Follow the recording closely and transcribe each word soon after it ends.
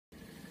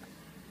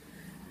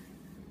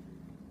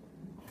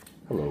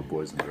Hello,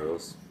 boys and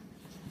girls.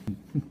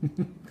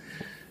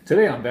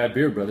 Today on Bad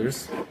Beer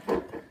Brothers,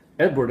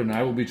 Edward and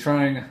I will be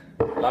trying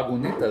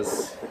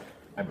Lagunitas,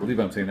 I believe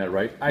I'm saying that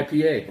right,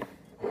 IPA.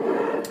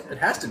 It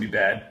has to be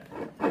bad,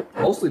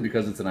 mostly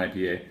because it's an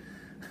IPA,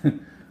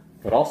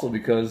 but also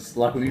because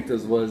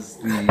Lagunitas was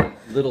the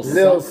little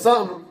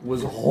something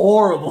was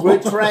horrible.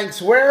 Which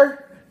ranks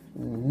where?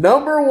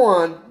 Number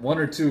one. One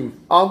or two.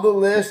 On the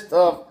list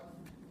of,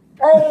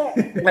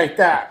 like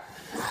that.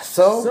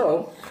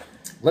 So,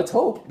 let's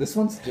hope this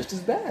one's just as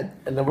bad.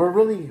 And we're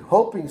really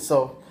hoping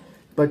so.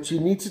 But you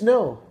need to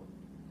know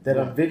that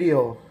on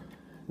video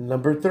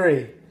number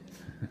 3,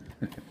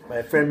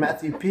 my friend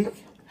Matthew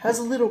Peak has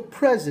a little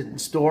present in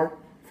store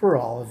for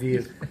all of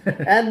you.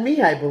 And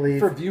me, I believe.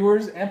 For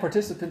viewers and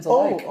participants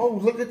alike. Oh,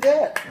 look at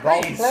that.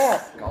 Golf Nice.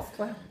 clap. Golf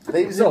clap.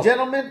 Ladies and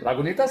gentlemen.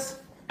 Lagunitas.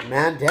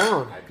 Man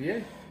down.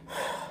 IPA.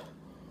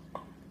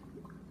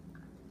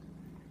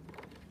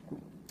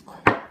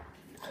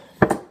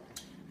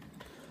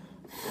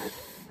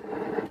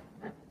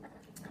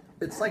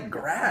 It's like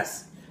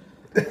grass.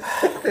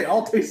 They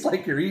all taste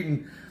like you're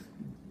eating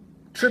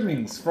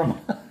trimmings from...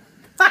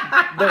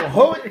 The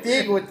whole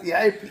thing with the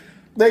IP.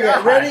 They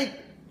got ready.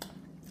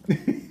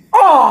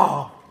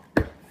 Oh!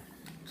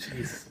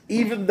 Jeez.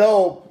 Even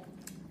though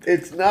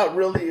it's not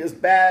really as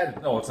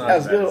bad No, it's not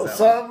as as bad little as that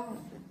something.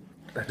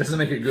 That doesn't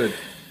make it good.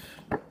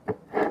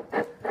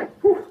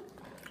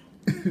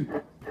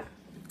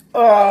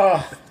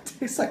 It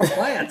tastes like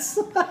plants.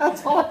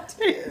 That's all it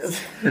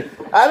tastes.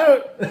 I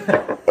don't.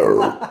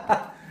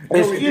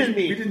 Excuse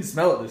me. We didn't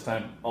smell it this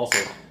time,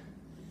 also.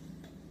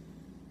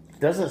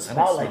 Doesn't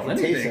smell like smell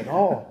it tastes anything. at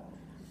all.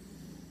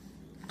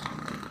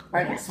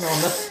 I don't smell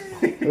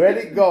nothing.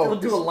 Ready? Go. We'll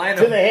do a line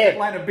to of the head.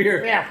 line of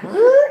beer. Yeah.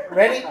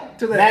 Ready?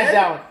 To the Man head?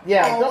 down.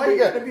 Yeah. Oh, Don't why be you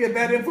good. gotta be a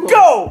bad influence?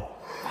 Go.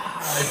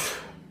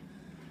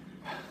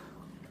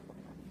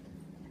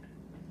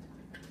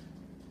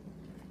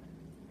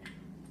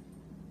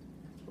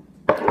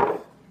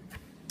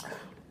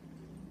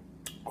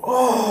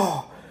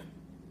 Oh.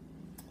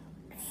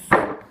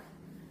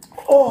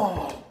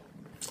 Oh.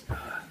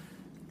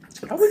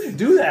 How would you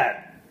do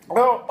that?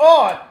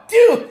 Oh,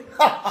 dude.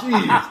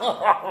 Jeez.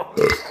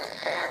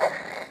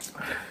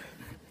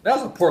 That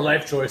was a poor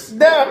life choice.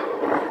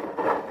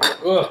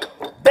 Ugh.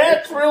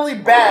 That's really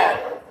bad.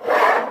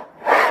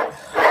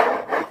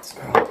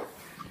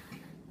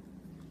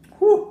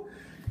 Whew.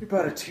 You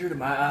brought a tear to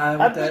my eye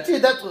with I that. bet you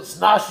that's what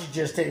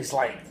sausages taste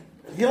like.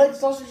 You like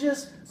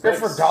sausages? They're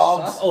for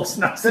dogs. Oh, That's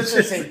the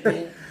sausages. same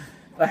thing.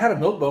 I had a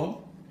milk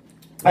bone.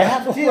 I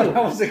have When too.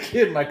 I was a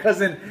kid, my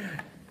cousin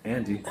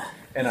Andy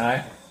and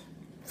I,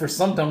 for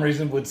some dumb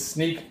reason, would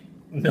sneak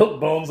milk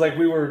bones like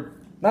we were,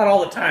 not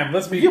all the time.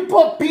 Let's be. You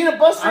put peanut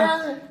butter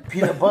on it?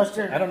 Peanut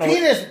butter? I don't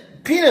know.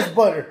 Peanut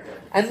butter.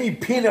 I mean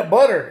peanut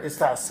butter. It's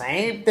the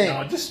same thing.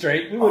 No, just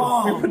straight. We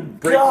would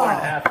break one in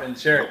half and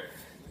share it.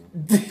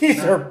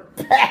 These are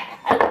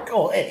bad.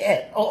 Go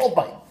ahead. Oh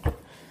my.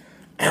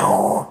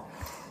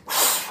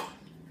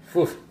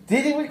 Oof. Do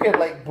you think we could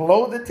like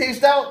blow the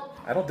taste out?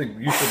 I don't think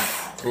you should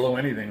blow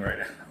anything right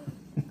now.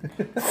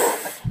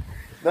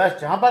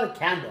 That's how about a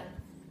candle?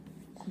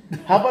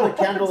 How about a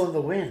candle in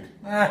the wind?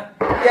 Ah.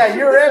 Yeah,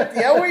 you're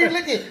empty. How are you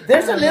looking?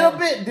 There's a little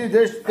bit, dude.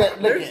 There's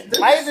that. Look at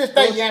mine is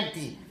not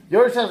empty.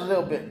 Yours has a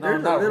little bit. No,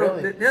 There's not a little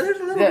really. bit. Yeah, there's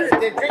a little Yeah,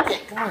 bit. drink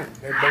it. Come on.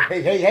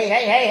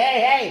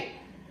 Hey.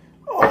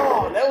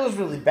 Oh, that was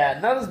really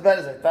bad. Not as bad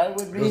as I thought it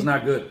would be. It was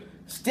not good.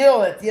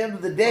 Still, at the end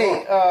of the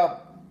day,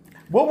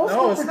 what was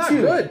No, number it's not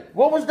 2? good.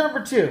 What was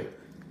number 2?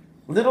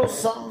 Little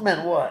something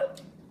and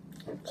what?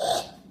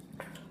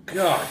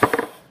 God.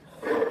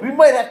 We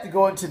might have to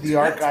go into the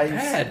archives.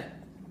 Bad.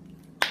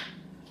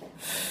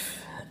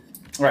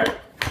 Right.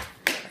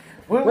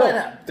 We might Well,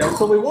 have. that's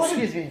what we wanted.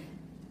 Excuse me.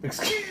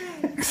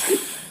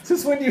 Excuse.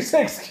 Since when you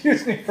say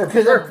excuse me for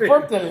Because I burping?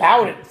 burped the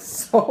loudest.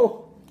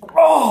 So.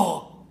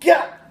 Oh,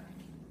 God.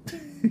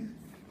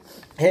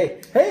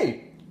 Hey,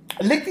 Hey.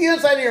 lick the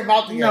inside of your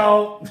mouth again.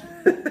 No.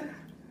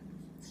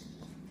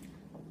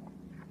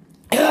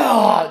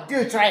 Oh,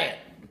 dude, try it.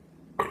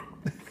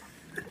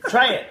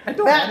 Try it. I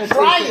don't Matt, want to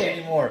try taste it it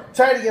anymore.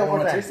 Try it I again don't one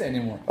want to time. taste it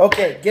anymore.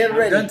 Okay, get I'm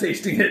ready. done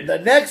tasting it. The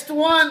next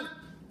one,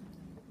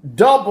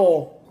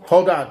 double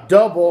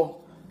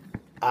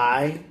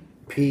IPA.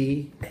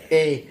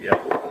 Yep.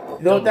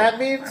 You know what that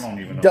means? I don't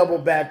even know. Double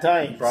bad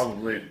times.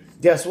 Probably.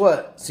 Guess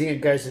what? See you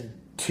guys in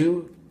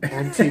 2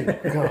 and 2.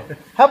 Go.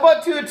 How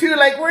about 2 and 2?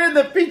 Like we're in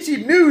the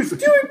Pinchy News. 2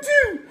 and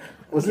 2.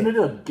 Wasn't it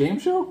a game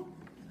show?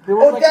 There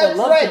was like that's a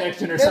love right.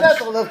 connection or Yeah, that's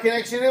something. a love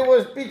connection. It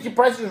was Peachy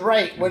Price is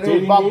Right when it was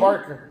Dating Bob game?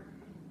 Barker.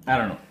 I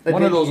don't know.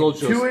 One of those old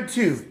shows. 2 and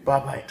 2. Bye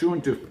bye. 2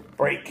 and 2.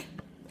 Break.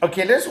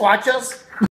 Okay, let's watch us